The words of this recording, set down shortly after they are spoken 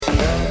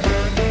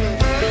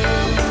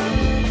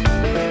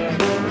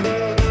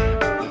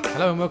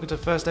welcome to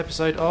the first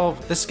episode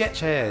of The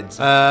Sketchheads.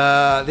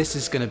 This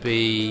is going to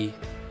be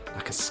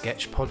like a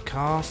sketch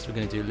podcast. We're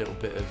going to do a little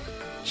bit of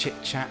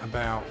chit-chat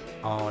about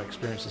our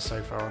experiences so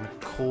far on the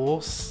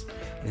course,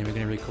 and then we're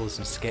going to record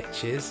some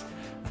sketches,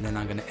 and then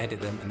I'm going to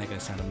edit them, and they're going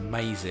to sound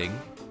amazing.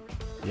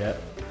 Yeah,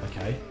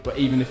 okay. But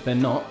even if they're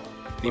not,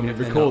 even if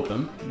we record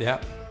them,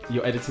 yeah,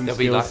 your editing there'll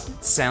skills... be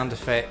like sound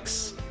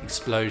effects,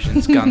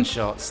 explosions,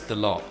 gunshots, the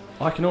lot.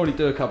 I can already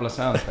do a couple of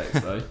sound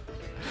effects though.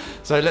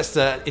 So let's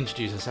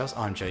introduce ourselves.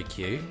 I'm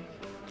JQ.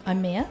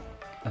 I'm Mia.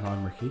 And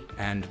I'm Ricky.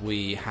 And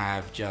we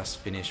have just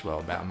finished,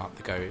 about a month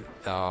ago,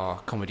 our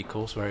comedy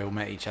course where we all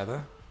met each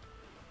other.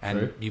 And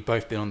True. You've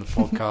both been on the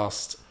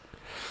podcast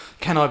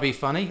Can I Be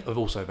Funny?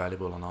 Also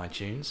available on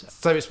iTunes.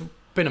 So it's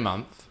been a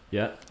month.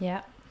 Yeah.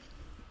 Yeah.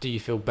 Do you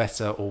feel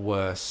better or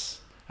worse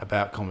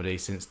about comedy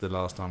since the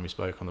last time we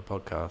spoke on the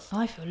podcast?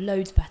 I feel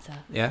loads better.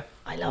 Yeah?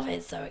 I love it.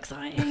 It's so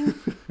exciting.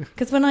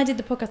 Because when I did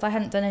the podcast, I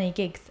hadn't done any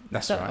gigs.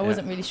 That's so right, I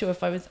wasn't really sure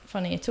if I was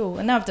funny at all.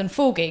 And now I've done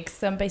 4 gigs,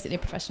 so I'm basically a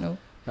professional.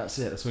 That's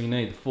it. That's all you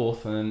need. The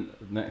 4th, and then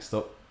next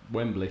stop,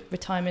 Wembley.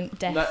 Retirement,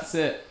 death. That's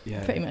it.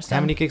 Yeah. Pretty much How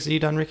done. many gigs have you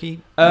done,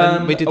 Ricky?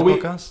 When we did the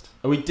podcast?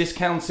 Are we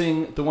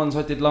discounting the ones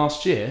I did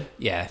last year?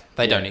 Yeah,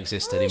 they don't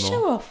exist anymore.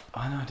 Show off.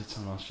 I know I did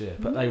some last year,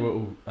 but they were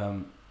all...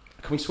 can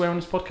we swear on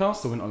this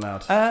podcast, or we're not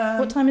allowed?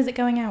 What time is it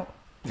going out?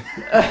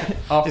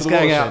 It's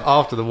going out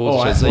after the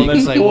watershed, right, so well, you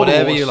can say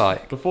whatever you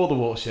watershed, like. Before the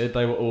watershed,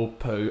 they were all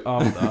poo.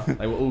 After,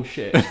 they were all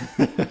shit.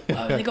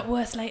 Oh, they got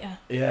worse later.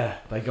 Yeah,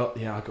 they got.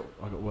 Yeah, I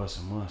got worse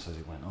and worse as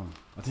it went on.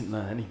 I didn't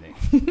learn anything.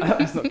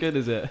 That's not good,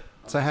 is it?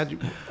 So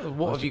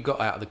what have you got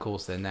out of the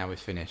course then? Now we've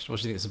finished. What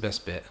do you think is the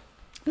best bit?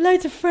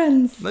 Loads of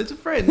friends. Loads of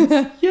friends.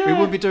 Yeah. We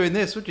wouldn't be doing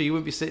this, would you? You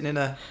wouldn't be sitting in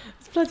a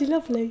It's bloody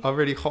lovely.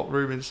 really hot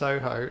room in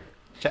Soho,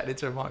 chatting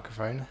into a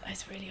microphone.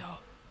 It's really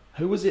hot.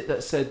 Who was it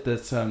that said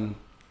that?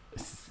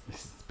 This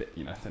is a bit,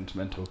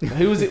 sentimental.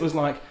 Who was it? Was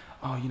like,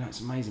 oh, it's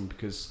amazing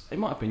because it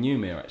might have been you,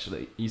 Mia.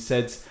 Actually, you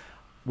said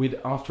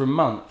after a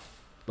month,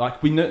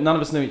 like none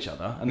of us knew each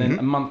other, and then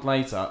a month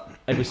later,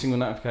 every single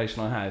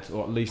notification I had,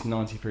 or at least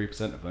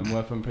 93% of them,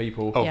 were from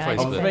people. Oh, Yeah, I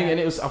Facebook. did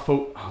And I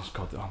thought, oh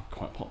God, I'm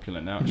quite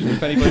popular now. Actually,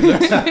 if anybody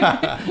looks,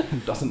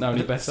 doesn't know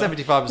any better.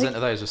 75%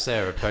 of those were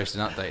Sarah posting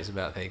updates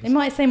about things. It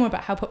might say more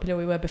about how popular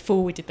we were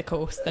before we did the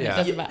course than it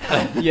does about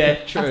how, Yeah,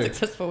 how true.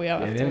 successful we are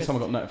Yeah, the only afterwards. time I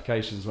got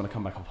notifications when I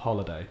come back off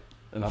holiday,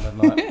 and I've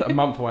like a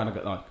month away, and I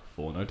got like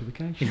 4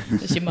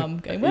 notifications. It's your mum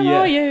going, where Yeah.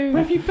 are you?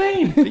 Where have you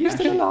been? Are you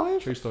still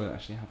alive? True story that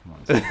actually happened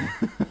once.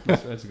 I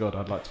swear to God, I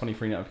had like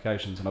 23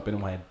 notifications, and I've been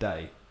away a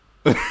day.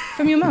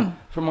 From your mum?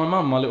 From my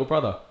mum, my little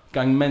brother,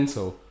 going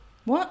mental.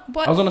 What?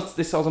 I was on a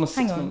 6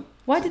 Hang on. month.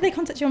 Why did they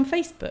contact you on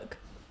Facebook?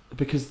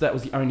 Because that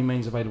was the only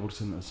means available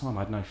to them at the time.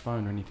 I had no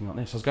phone or anything like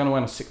this. I was going away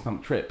on a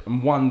 6-month trip,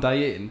 and one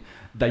day in,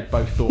 they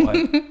both thought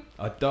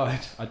I'd died.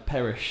 I'd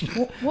perished.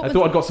 What I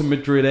thought I'd got to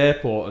Madrid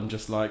airport and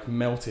just like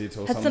melted or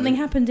something. had something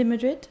happened in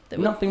Madrid?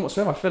 Nothing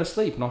whatsoever. I fell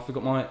asleep and I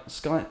forgot my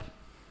Skype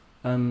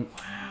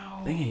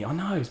Wow. thingy. I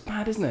know, it's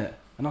bad, isn't it?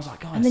 And I was like,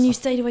 guys. And then you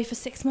stayed away for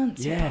 6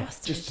 months. you yeah,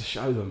 bastard. just to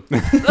show them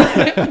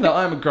that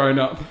I'm a grown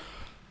up.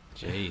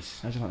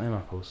 Jeez. How'd you like them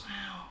apples?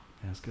 Wow.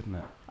 Yeah, it's good, isn't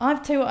it?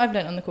 I've tell you what I've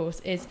learnt on the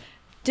course is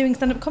doing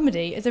stand-up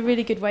comedy is a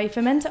really good way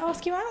for men to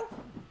ask you out.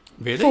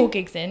 Really? 4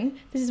 gigs in,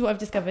 this is what I've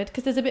discovered,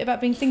 because there's a bit about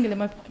being single in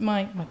my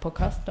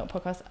podcast, not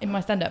podcast, in my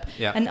stand-up.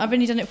 Yeah. And I've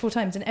only done it 4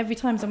 times, and every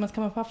time someone's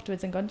come up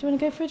afterwards and gone, do you want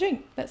to go for a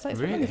drink? Let's like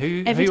Really?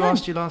 Every Who time.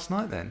 asked you last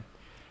night then?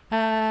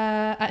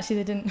 Actually,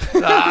 they didn't.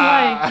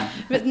 Why?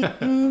 But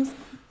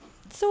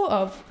sort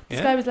of. This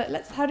Yeah. guy was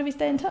like, how do we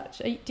stay in touch?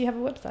 Do you have a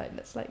website?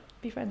 Let's like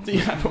be friends. Do you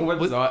have a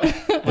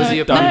website? Was he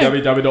a No.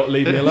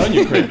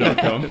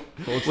 www.leavemealoneyoucreep.com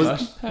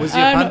Was he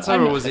a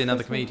punter or was he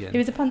another comedian? He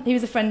was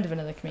a friend of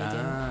another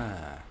comedian.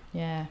 Ah.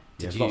 Yeah.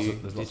 There's Did lots you-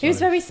 of- there's did lots He of was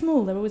very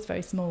small. They're always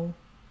very small.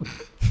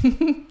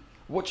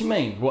 What do you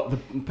mean? What, the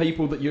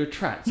people that you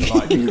attract are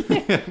like...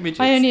 Midgets.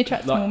 I only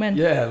attract like small men.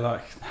 Yeah,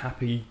 like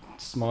happy,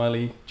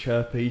 smiley,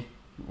 chirpy,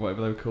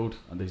 whatever they were called.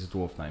 And these are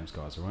dwarf names,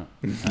 guys, all right?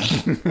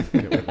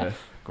 Get with it.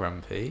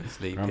 Grumpy,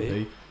 sleepy.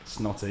 Grumpy,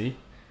 snotty.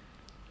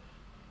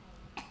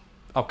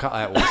 I'll cut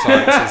out all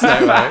sciences,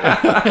 don't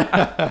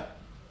worry.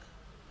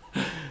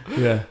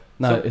 Yeah.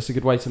 No, So- it's a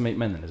good way to meet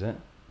men then, is it?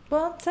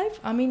 Well,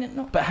 I mean,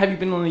 not. But have you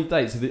been on any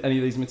dates? Have any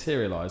of these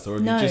materialised? Or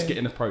have No. you just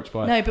getting approached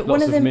by No, but lots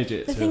one of them.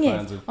 midgets The who thing are is,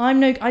 fans of... I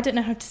don't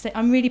know how to say.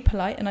 I'm really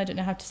polite, and I don't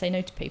know how to say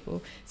no to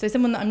people. So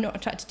someone that I'm not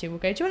attracted to will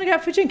go, "Do you want to go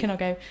out for a drink?" And I'll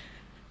go,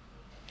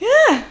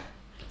 "Yeah."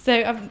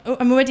 So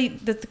I'm already.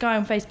 There's the guy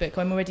on Facebook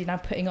who I'm already now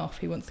putting off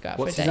who wants to go out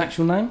What's for a his date.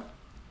 actual name?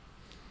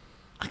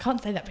 I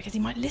can't say that because he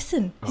might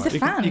listen. He's Right. a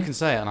fan. You can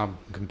say it and I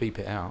can beep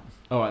it out.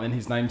 All right, then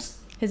his name's...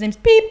 His name's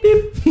Beep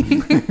Beep. Are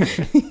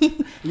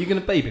you going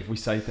to beep if we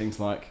say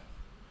things like...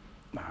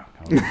 No,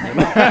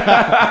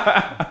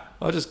 I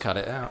I'll just cut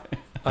it out.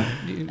 Are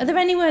there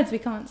any words we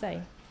can't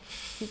say?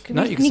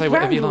 No, you can say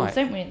whatever you ground rules, like.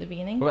 don't we, at the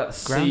beginning? What about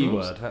the Ground C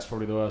rules? word? That's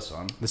probably the worst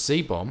one. The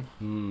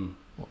C-bomb?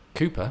 What,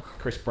 Cooper?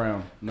 Chris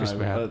Brown. No, Chris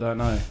Brown. I don't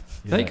know.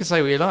 No, you can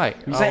say what you like.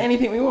 We can say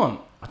anything we want.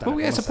 I don't Well,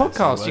 know if it's a I wanna say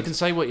podcast. C You word. can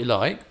say what you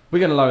like. We're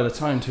going to lower the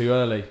tone too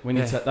early. We need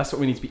Yeah. to. That's what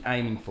we need to be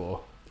aiming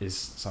for. is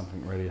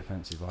something really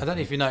offensive. I don't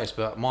know if you noticed,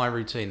 but my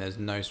routine, there's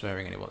no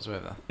swearing in it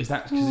whatsoever. Is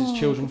that because it's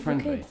children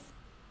friendly? kids.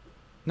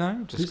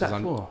 No, just Who's that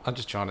because for? I'm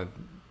just trying to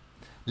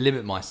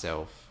limit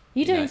myself.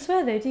 You don't know.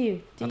 swear though, do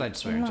you? I don't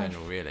swear in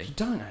general, really. You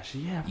don't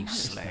actually, yeah. I've You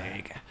noticed that.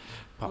 slag. Apart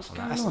What's from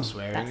that, going that's on? not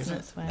swearing, That's is not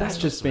it? swearing. That's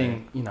not just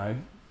swearing.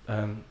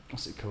 being,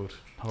 what's it called?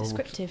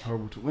 Descriptive.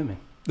 Horrible to women.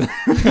 You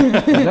don't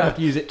have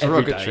to use it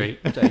every day.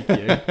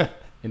 Derogatory.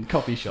 In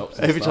coffee shops.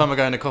 And Every stuff. time I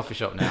go in a coffee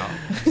shop now,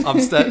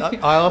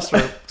 I asked for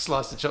a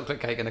slice of chocolate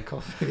cake and a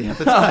coffee the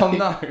other day. Oh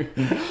no!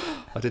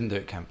 I didn't do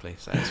it camply,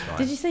 so it's fine.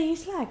 Did you say you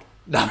slag?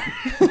 No.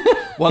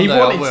 One He day I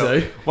wanted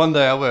will. to. One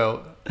day I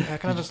will. Yeah,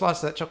 can I have a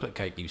slice of that chocolate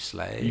cake, you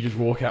slag? You just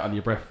walk out on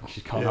your breath and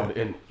she can't Yeah. hold it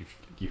in.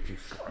 You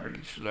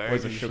slag.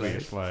 Where's the sugar, you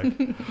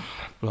slag?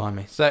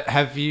 Blimey. So,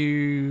 have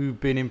you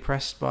been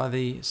impressed by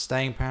the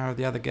staying power of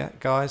the other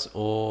guys,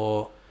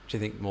 or do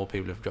you think more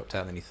people have dropped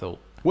out than you thought?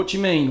 What do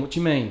you mean?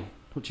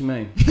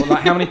 Well,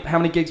 like how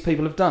many gigs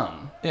people have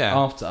done Yeah.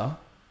 after?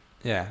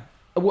 Yeah.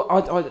 Well,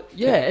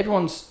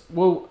 everyone's.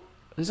 Well,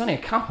 there's only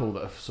a couple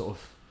that have sort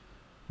of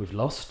we've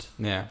lost.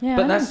 Yeah. Yeah,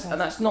 But I'm that's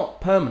impressed. not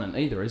permanent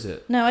either, is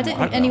it? No, I From don't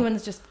what think I know.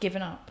 anyone's just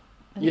given up.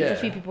 I think there's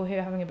a few Yeah. people who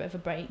are having a bit of a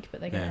break,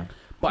 but they're Yeah. gonna.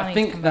 But I planning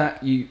to think come that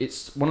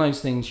it's one of those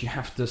things you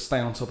have to stay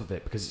on top of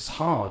it because it's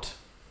hard,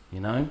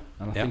 And I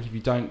Yep. think if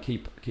you don't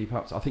keep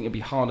up, I think it'd be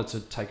harder to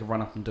take a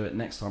run up and do it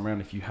next time around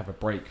if you have a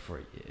break for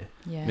a year.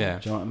 Yeah. Yeah.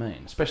 Do you know what I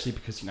mean? Especially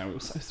because we're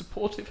so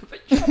supportive of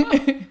each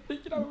other.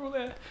 We're all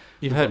there.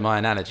 You've heard my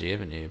analogy,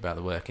 haven't you, about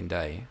the working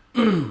day?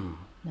 No.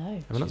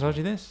 Have I not told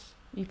you this?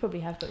 You probably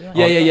have, but we won't.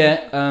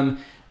 Yeah.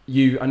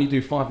 You only do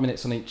 5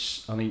 minutes on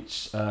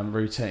each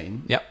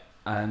routine. Yep.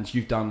 And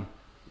you've done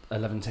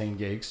 11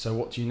 gigs. So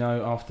what do you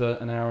know after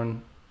an hour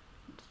and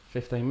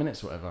 15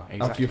 minutes or whatever? After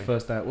Exactly. your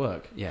first day at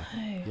work. Yeah. Oh.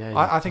 Yeah.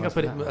 I think I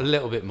put it a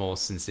little bit more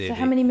sincerely. So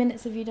how many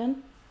minutes have you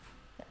done?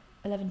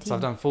 11. So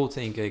I've done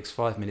 14 gigs,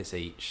 5 minutes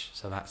each.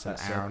 So that's an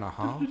That's hour and a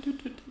half,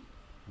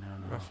 No.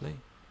 roughly.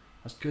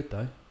 That's good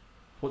though.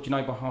 What do you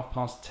know by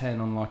 10:30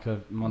 on like a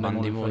Monday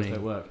morning, first day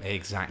at work?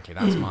 Exactly,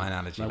 that's my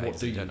analogy, Now, what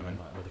ladies do and you know? gentlemen.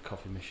 Like where the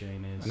coffee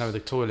machine is. I know where the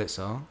toilets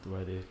are.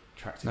 Where the I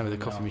attractive. know where the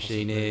women coffee are,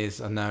 machine possibly. is.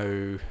 I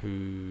know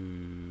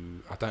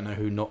I don't know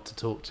who not to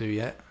talk to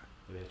yet.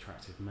 Where the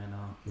attractive men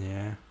are.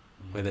 Yeah.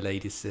 Where the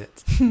ladies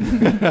sit.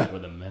 Where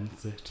the men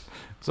sit.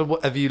 So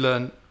what have you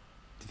learned?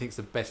 Do you think it's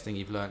the best thing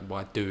you've learned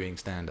by doing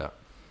stand-up?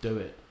 Do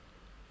it.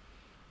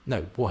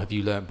 No, what have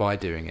you learned by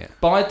doing it?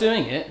 By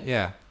doing it,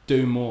 Yeah.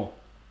 do more.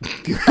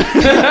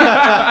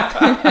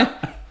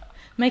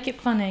 Make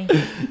it funny.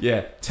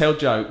 Yeah, tell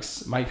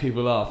jokes, make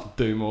people laugh,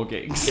 do more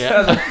gigs.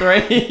 Yeah. The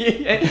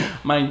 3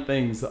 main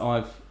things that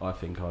I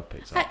think I've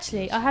picked up.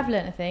 Actually, I have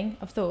learnt a thing.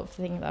 I've thought of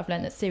the thing that I've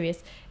learnt that's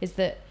serious is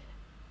that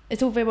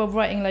it's all very well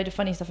writing a load of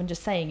funny stuff and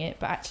just saying it,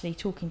 but actually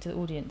talking to the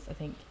audience, I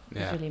think,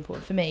 Yeah. is really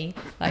important for me.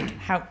 Like,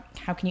 how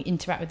can you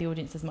interact with the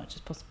audience as much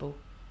as possible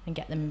and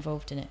get them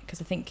involved in it?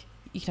 Because I think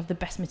you can have the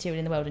best material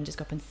in the world and just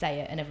go up and say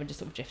it, and everyone just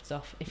sort of drifts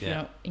off if Yeah. you're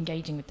not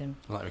engaging with them.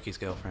 Like Ricky's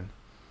girlfriend.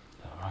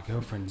 Oh, my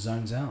girlfriend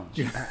zones out.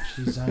 She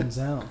actually zones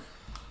out.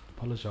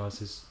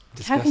 Apologises.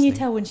 How can you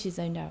tell when she's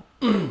zoned out?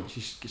 She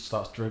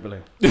starts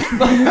dribbling.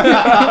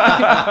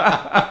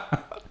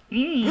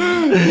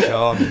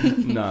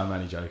 Charming. No, I'm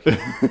only joking.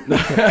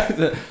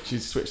 She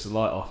switched the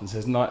light off and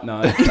says, no.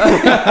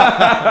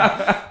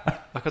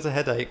 Like it's a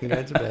headache and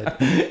going to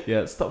bed.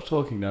 Yeah, stop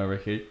talking now,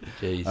 Ricky.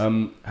 Jeez.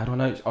 How do I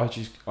know? I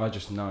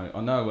just know.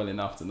 I know well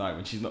enough to know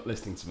when she's not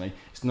listening to me.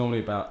 It's normally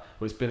about.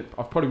 Well,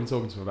 I've probably been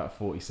talking to her about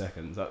 40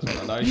 seconds. That's what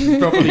I know.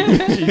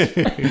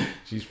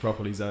 She's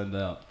properly zoned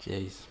out.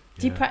 Jeez.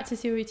 Do you Yeah.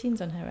 practice your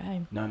routines on her at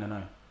home?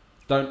 No.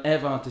 Don't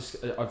ever.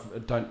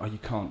 You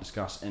can't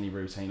discuss any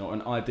routine or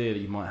an idea that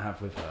you might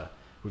have with her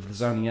with the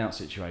zoning out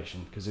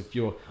situation. Because if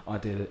your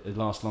idea it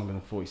lasts longer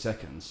than 40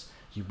 seconds,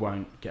 you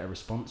won't get a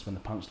response when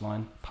the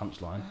punchline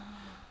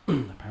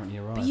apparently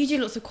arrives. But you do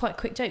lots of quite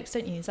quick jokes,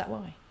 don't you? Is that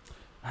why?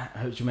 What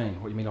do you mean?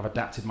 What do you mean? I've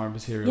adapted my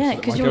material. Yeah, so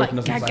that because my you're like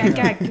girlfriend gag, doesn't gag,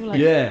 zone out. gag. You're like,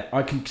 Yeah,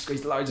 I can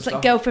squeeze loads of it's stuff.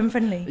 like girlfriend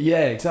friendly.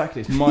 Yeah,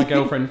 exactly. It's my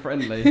girlfriend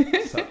friendly.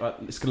 So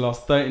it's going to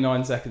last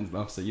 39 seconds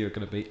now, so you're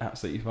going to be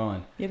absolutely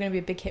fine. You're going to be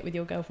a big hit with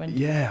your girlfriend.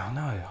 Yeah, I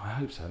know. I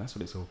hope so. That's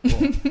what it's all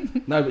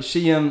for. No, but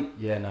she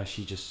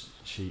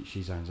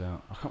she zones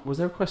out. Was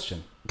there a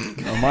question? Or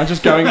am I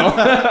just going on?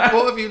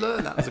 What have you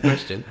learned? That was a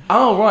question.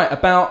 Oh, right.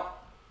 About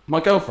my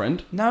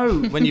girlfriend. No,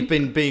 when you've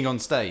been being on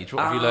stage,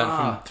 what have you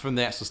Ah. learned from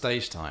the actual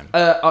stage time?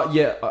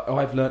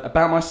 I've learned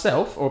about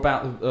myself or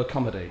about the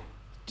comedy.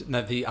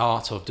 No, the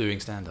art of doing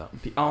stand-up.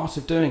 The art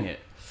of doing it.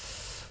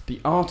 The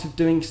art of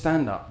doing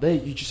stand-up. There,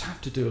 you just have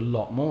to do a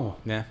lot more.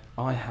 Yeah.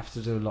 I have to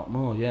do a lot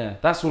more, yeah.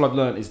 That's all I've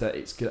learned is that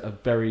it's a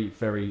very,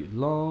 very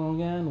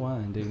long and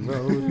winding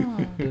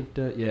road.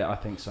 Yeah, I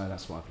think so.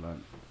 That's what I've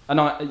learned. And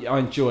I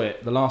enjoy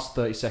it. The last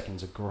 30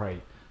 seconds are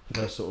great.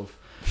 The first sort of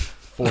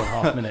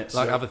 4.5 minutes.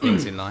 Like other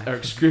things in life. Are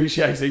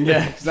excruciating,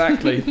 yeah,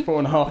 exactly. First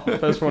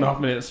 4.5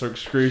 minutes are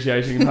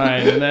excruciating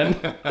pain, and then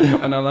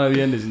when I know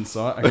the end is in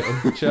sight, I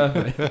get a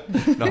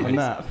chirpy. Not a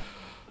nap.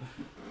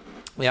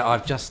 Yeah,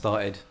 I've just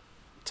started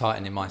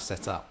tightening my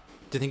setup.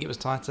 Do you think it was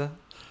tighter?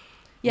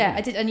 Yeah,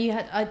 I did, and you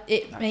had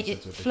it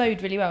episode's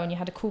flowed really well, and you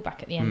had a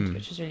callback at the end,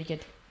 which was really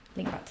good.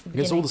 Link back to the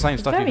beginning. It's all the same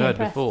stuff you've very heard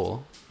impressed.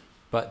 before,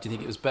 but do you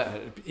think it was better?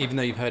 Even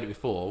though you've heard it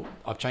before,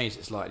 I've changed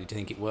it slightly. Do you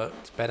think it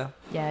worked better?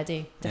 Yeah, I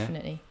do,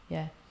 definitely.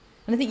 Yeah.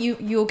 And I think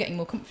you're getting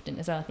more confident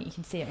as well. I think you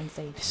can see it on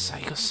stage. So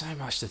you've got so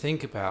much to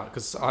think about,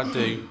 because I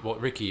do what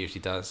Ricky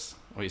usually does.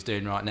 What he's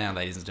doing right now,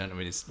 ladies and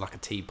gentlemen, is like a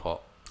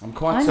teapot. I'm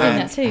quite. I'm doing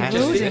that too. I We're all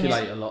doing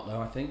gesticulate it. a lot though.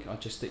 I think I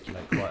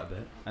gesticulate quite a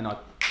bit, and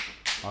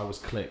I was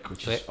click,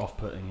 which is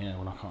off-putting. Yeah,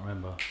 when I can't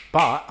remember.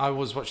 But I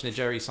was watching a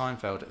Jerry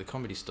Seinfeld at the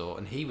Comedy Store,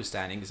 and he was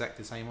standing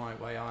exactly the same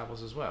way I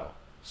was as well.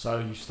 So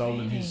you've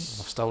stolen Really? his.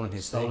 I've stolen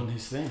his thing.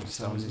 His thing.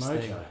 Stolen his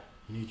mojo. mojo.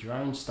 You need your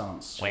own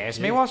stunts. Where's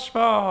you? me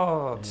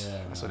washboard?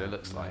 Yeah, That's what it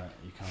looks like.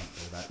 You can't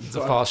do that. It's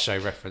a fast show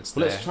reference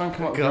Well, there. let's try and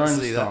come up with Can't your own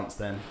see that. stance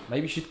then.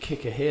 Maybe you should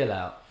kick a heel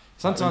out.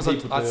 Sometimes Like when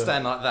I'd people do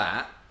stand like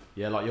that.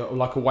 Yeah, like you're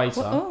like a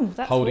waiter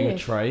That's holding weird. a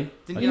tray.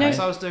 Didn't you notice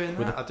I was doing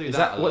that? I do Is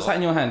that a what's lot. that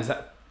in your hand? Is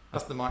that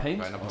That's the microphone.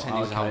 paint? I'm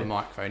pretending to hold okay. a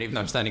microphone, even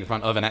though I'm standing in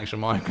front of an actual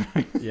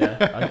microphone. Yeah.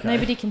 Okay.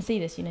 Nobody can see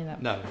this, you know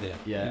that. No, yeah.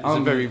 Yeah. It's a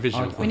very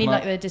visual We need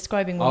like the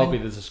describing woman. I'll be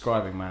the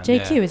describing man.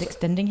 JQ Yeah. is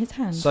extending his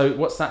hand. So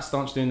what's that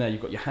stance doing there?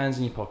 You've got your hands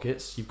in your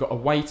pockets. You've got a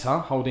waiter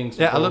holding.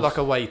 Some Yeah, I look balls, like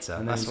a waiter.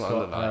 and then That's he's what I got,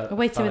 look like. A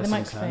waiter with a phallus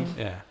in his microphone. hand.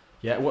 Yeah.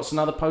 Yeah. What's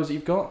another pose that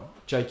you've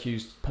got?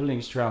 JQ's pulling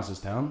his trousers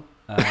down.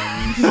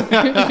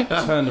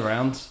 Turned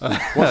around.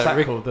 What's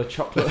that called? The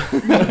chocolate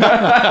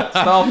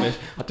starfish.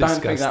 I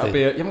don't think that would be.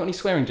 You haven't got any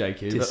swearing,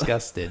 JQ.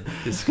 Disgusted.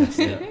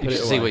 Disgusted. You Put it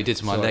should see away. what he did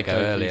to my Sorry, Lego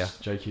JQ's earlier.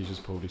 JQ's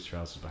just pulled his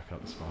trousers back up.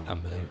 It's fine.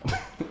 Unbelievable.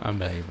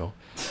 Unbelievable.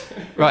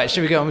 Right,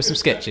 should we get on with some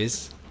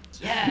sketches?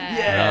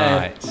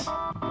 Yeah. Right.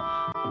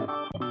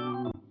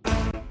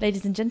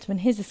 Ladies and gentlemen,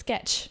 here's a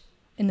sketch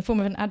in the form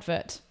of an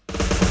advert.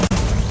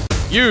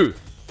 You.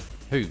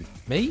 Who?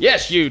 Me?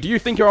 Yes, you. Do you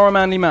think you're a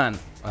manly man?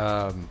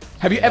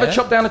 Have you ever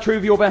chopped down a tree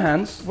with your bare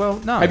hands? Well,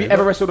 no. Have you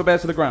ever wrestled a bear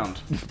to the ground?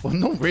 Well,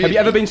 not really. Have you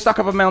ever been stuck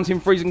up a mountain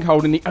freezing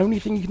cold and the only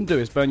thing you can do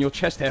is burn your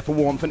chest hair for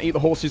warmth and eat the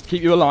horses to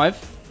keep you alive?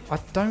 I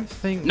don't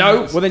think. No?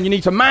 that's- Well, then you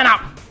need to man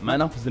up!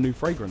 Man up is the new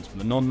fragrance for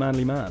the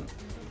non-manly man.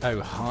 Oh,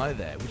 hi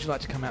there. Would you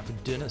like to come out for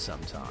dinner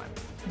sometime?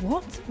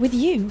 What? With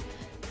you?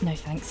 No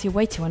thanks, you're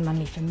way too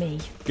unmanly for me.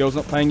 Girls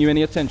not paying you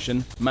any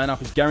attention. Man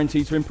up is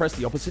guaranteed to impress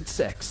the opposite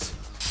sex.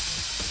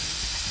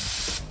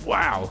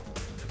 Wow.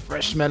 The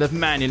fresh smell of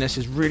manliness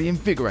is really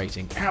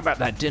invigorating. How about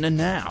that dinner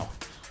now?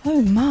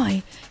 Oh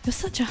my, you're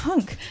such a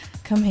hunk.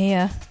 Come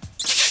here.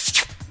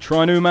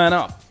 Try new man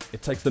up.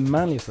 It takes the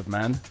manliest of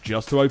man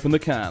just to open the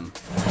can.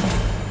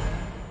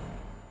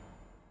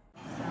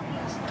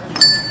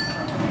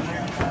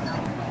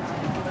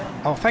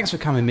 Oh, thanks for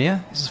coming,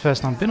 Mia. This is the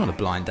first time I've been on a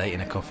blind date in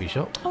a coffee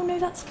shop. Oh no,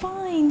 that's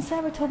fine.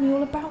 Sarah told me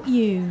all about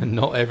you.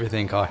 Not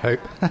everything, I hope.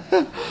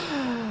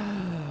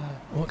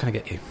 What can I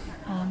get you?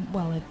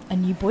 Well, a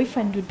new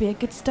boyfriend would be a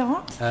good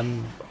start. I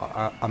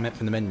meant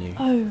from the menu.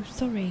 Oh,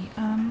 sorry.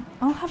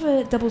 I'll have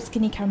a double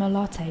skinny caramel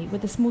latte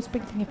with a small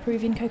sprinkling of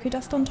Peruvian cocoa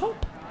dust on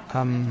top.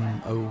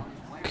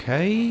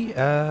 Okay.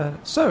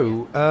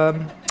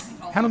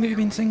 How long have you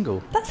been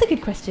single? That's a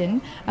good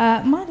question.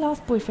 My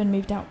last boyfriend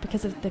moved out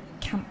because of the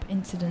camp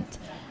incident.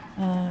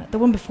 The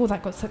one before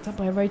that got sucked up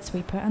by a road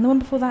sweeper, and the one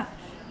before that,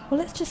 well,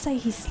 let's just say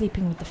he's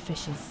sleeping with the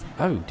fishes.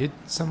 Oh, did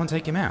someone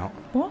take him out?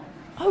 What?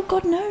 Oh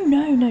God, no.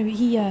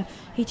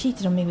 He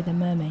cheated on me with a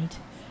mermaid.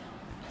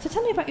 So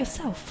tell me about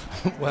yourself.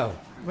 Well,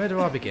 where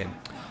do I begin?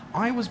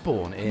 I was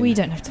born in... We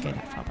don't have to go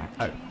that far back.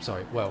 Oh,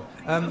 sorry. Well,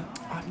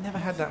 I've never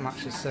had that much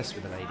success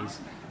with the ladies.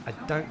 I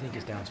don't think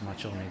it's down to my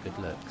charming good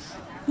looks.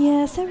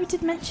 Yeah, Sarah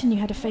did mention you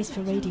had a face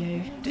for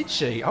radio. Did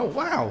she? Oh,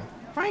 wow.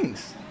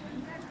 Thanks.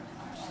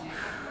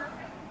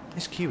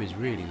 This queue is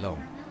really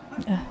long.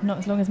 Not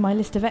as long as my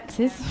list of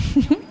exes.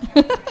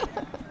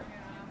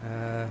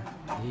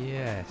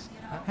 Yes.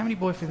 How many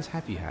boyfriends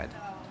have you had?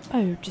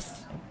 Oh,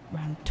 just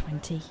around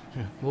 20.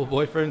 More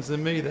boyfriends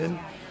than me, then.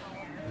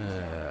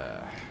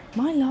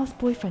 My last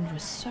boyfriend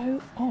was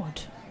so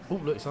odd. Oh,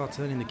 look, it's our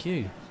turn in the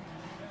queue.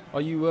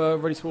 Are you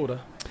ready to order?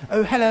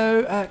 Oh,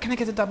 hello. Can I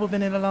get a double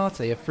vanilla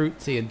latte, a fruit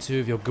tea, and 2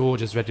 of your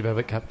gorgeous red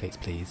velvet cupcakes,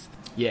 please?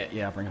 Yeah,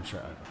 I'll bring them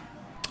straight over.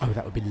 Oh,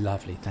 that would be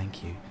lovely.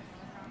 Thank you.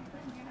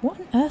 What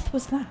on earth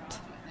was that?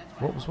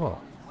 What was what?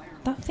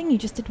 That thing you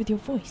just did with your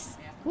voice.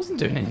 I wasn't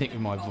doing anything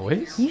with my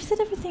voice. You said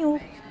everything all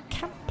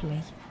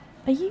camply.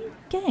 Are you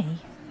gay?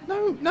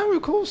 No,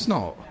 of course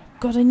not.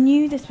 God, I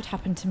knew this would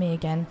happen to me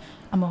again.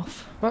 I'm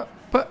off. But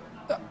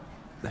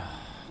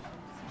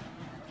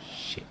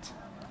shit.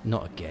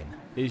 Not again.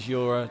 Here's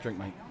your drink,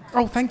 mate.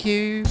 Oh, thank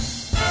you.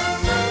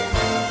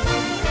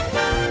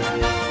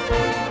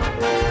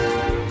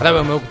 Hello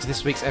and welcome to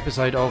this week's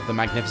episode of the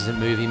Magnificent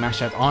Movie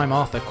Mashup. I'm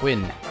Arthur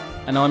Quinn.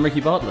 And I'm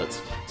Ricky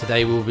Bartlett.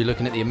 Today we will be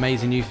looking at the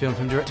amazing new film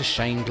from director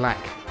Shane Black,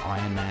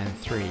 Iron Man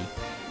 3.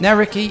 Now,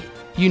 Ricky,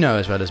 you know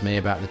as well as me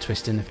about the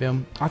twist in the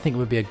film. I think it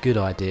would be a good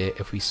idea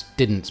if we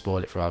didn't spoil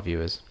it for our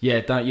viewers.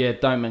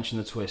 Don't mention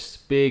the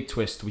twist. Big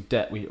twist. We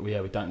don't need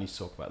to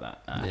talk about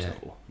that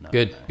at all. No,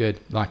 Good,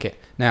 like it.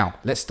 Now,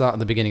 let's start at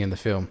the beginning of the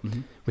film.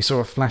 Mm-hmm. We saw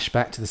a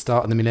flashback to the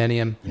start of the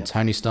millennium and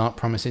Tony Stark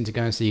promising to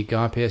go and see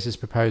Guy Pearce's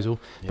proposal,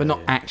 but not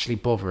actually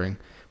bothering.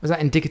 Was that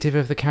indicative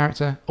of the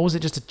character, or was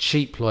it just a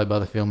cheap ploy by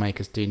the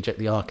filmmakers to inject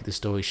the arc of the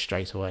story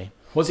straight away?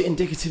 Was it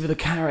indicative of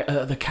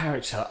the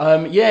character?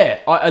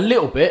 A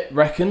little bit,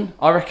 reckon.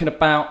 I reckon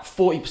about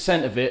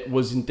 40% of it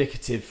was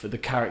indicative of the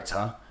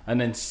character, and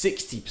then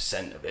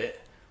 60% of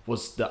it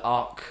was the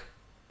arc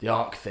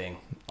thing,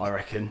 I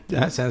reckon.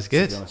 That sounds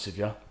good. To be honest with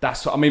you.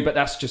 That's what I mean, but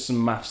that's just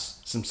some maths,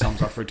 some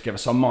sums I threw together,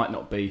 so I might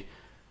not be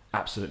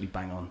absolutely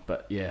bang on.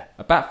 But yeah,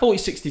 about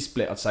 40-60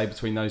 split, I'd say,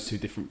 between those two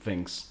different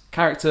things.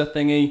 Character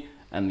thingy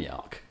and the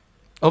arc.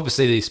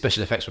 Obviously, the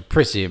special effects were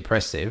pretty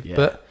impressive,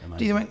 but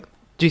amazing.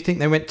 Do you think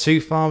they went too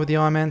far with the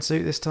Iron Man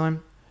suit this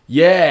time?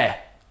 Yeah,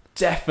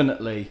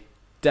 definitely.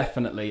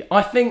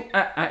 I think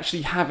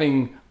actually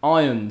having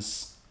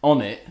irons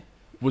on it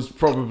was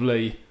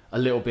probably a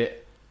little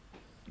bit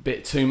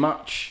too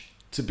much,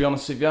 to be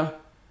honest with you.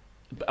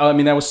 I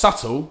mean, they were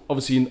subtle.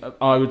 Obviously,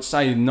 I would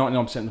say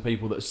 99% of the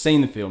people that have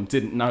seen the film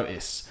didn't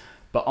notice,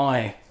 but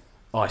I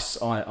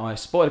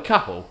spotted a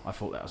couple. I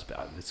thought that was a bit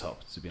over the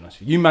top, to be honest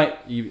with you. To be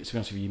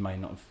honest with you may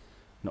not have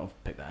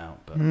picked that out,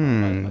 but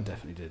I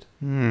definitely did.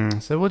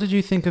 So what did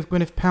you think of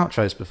Gwyneth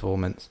Paltrow's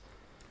performance?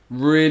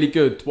 Really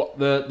good. What,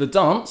 the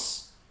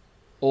dance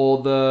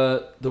or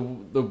the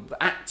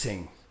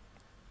acting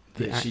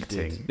that she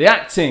did? The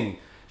acting,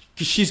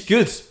 because she's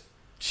good.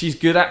 She's a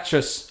good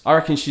actress. I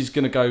reckon she's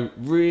going to go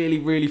really,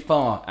 really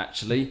far,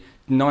 actually.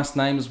 Nice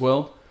name as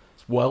well.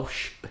 It's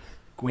Welsh.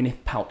 Gwyneth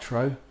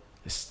Paltrow.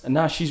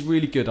 No, she's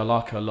really good. I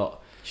like her a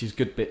lot. She's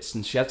good bits,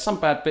 and she had some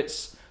bad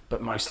bits,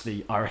 but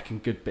mostly, I reckon,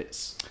 good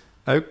bits.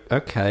 Oh,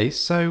 okay.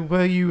 So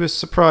were you as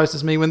surprised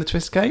as me when the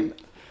twist came?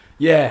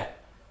 Yeah,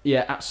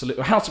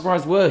 absolutely. How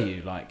surprised were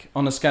you? Like,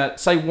 on a scale,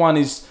 say 1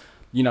 is,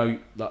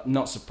 like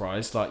not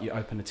surprised, like you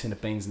open a tin of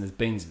beans and there's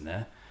beans in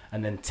there,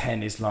 and then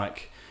 10 is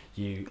like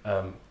you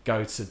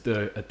go to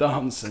do a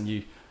dance and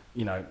you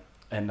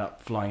end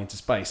up flying into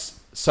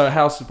space. So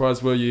how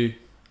surprised were you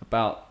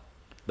about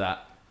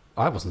that?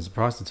 I wasn't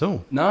surprised at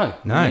all. No.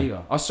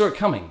 I saw it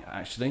coming,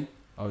 actually,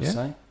 I would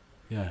say.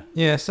 Yeah.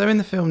 Yeah, so in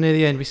the film near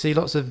the end, we see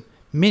lots of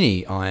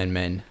mini Iron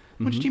Men.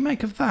 What did you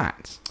make of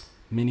that?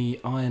 Mini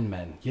Iron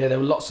Men. Yeah, there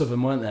were lots of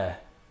them, weren't there?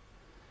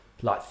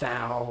 Like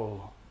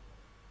 50s,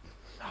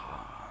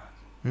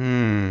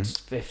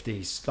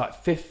 like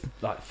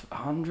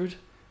 100.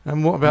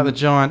 And what about the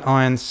giant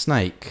iron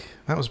snake?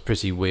 That was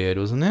pretty weird,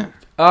 wasn't it?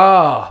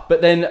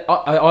 But then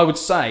I would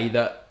say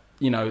that,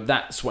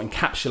 that's what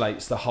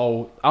encapsulates the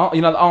whole,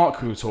 the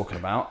arc we were talking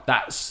about.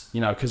 That's,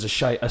 because a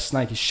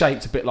snake is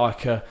shaped a bit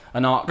like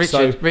an arc.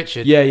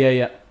 Richard.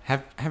 Yeah.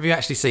 Have you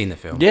actually seen the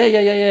film?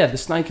 Yeah. The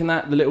snake and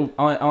that, the little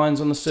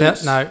irons on the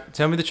suits.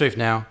 Tell me the truth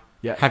now.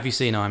 Yeah. Have you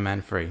seen Iron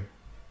Man 3?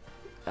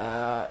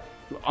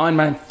 Iron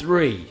Man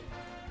 3.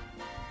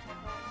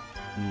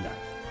 No.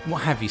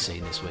 What have you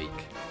seen this week?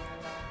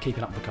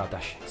 Keeping Up with the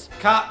Kardashians.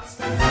 Cut!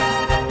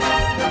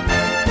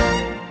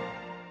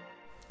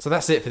 So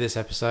that's it for this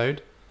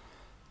episode.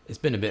 It's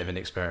been a bit of an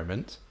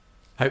experiment.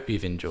 Hope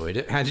you've enjoyed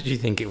it. How did you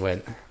think it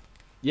went?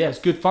 Yeah, it's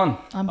good fun.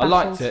 I'm I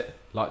liked baffled. it.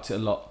 Liked it a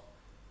lot.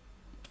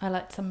 I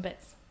liked some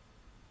bits.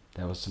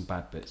 There was some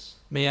bad bits.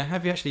 Mia,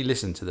 have you actually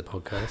listened to the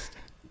podcast?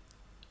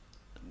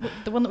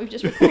 The one that we've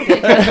just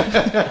recorded.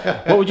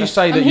 What would you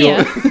say that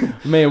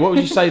Mia, what would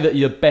you say that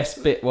your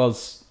best bit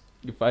was?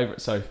 Your favourite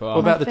so far?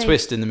 What about the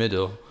twist in the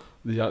middle?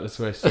 The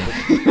twist.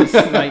 The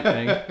snake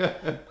thing.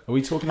 Are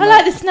we talking about... I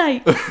like the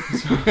snake.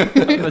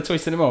 The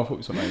twist in the mouth. I thought we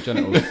were talking about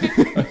genitals.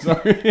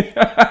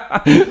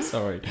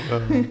 Sorry.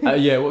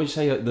 Yeah, what would you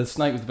say? The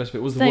snake was the best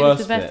bit. What was the worst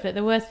bit? The best bit.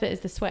 The worst bit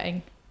is the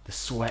sweating. The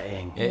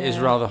sweating. It is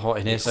rather hot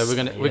in here, so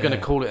we're gonna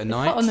call it a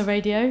night. It's hot on the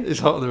radio. It's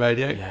hot on the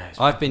radio. Yeah,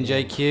 I've been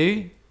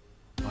JQ.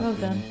 Well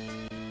done.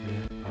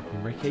 Yeah, I've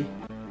been Ricky.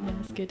 Yeah,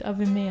 that's good. I've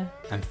been Mia.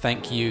 And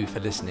thank you for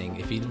listening.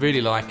 If you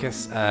really like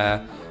us,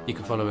 you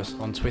can follow us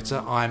on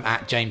Twitter. I'm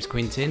at James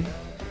Quintin.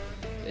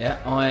 Yeah,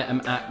 I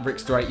am at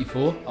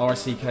Rickster84,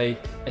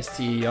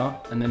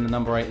 RICKSTER, and then the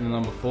number 8 and the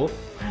number 4.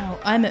 Wow,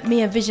 I'm at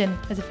Mia Vision,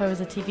 as if I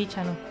was a TV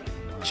channel.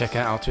 Check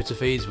out our Twitter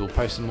feeds. We'll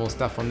post some more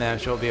stuff on there. I'm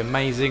sure it'll be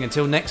amazing.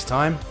 Until next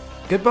time,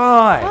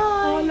 goodbye. Bye.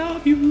 I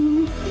love you.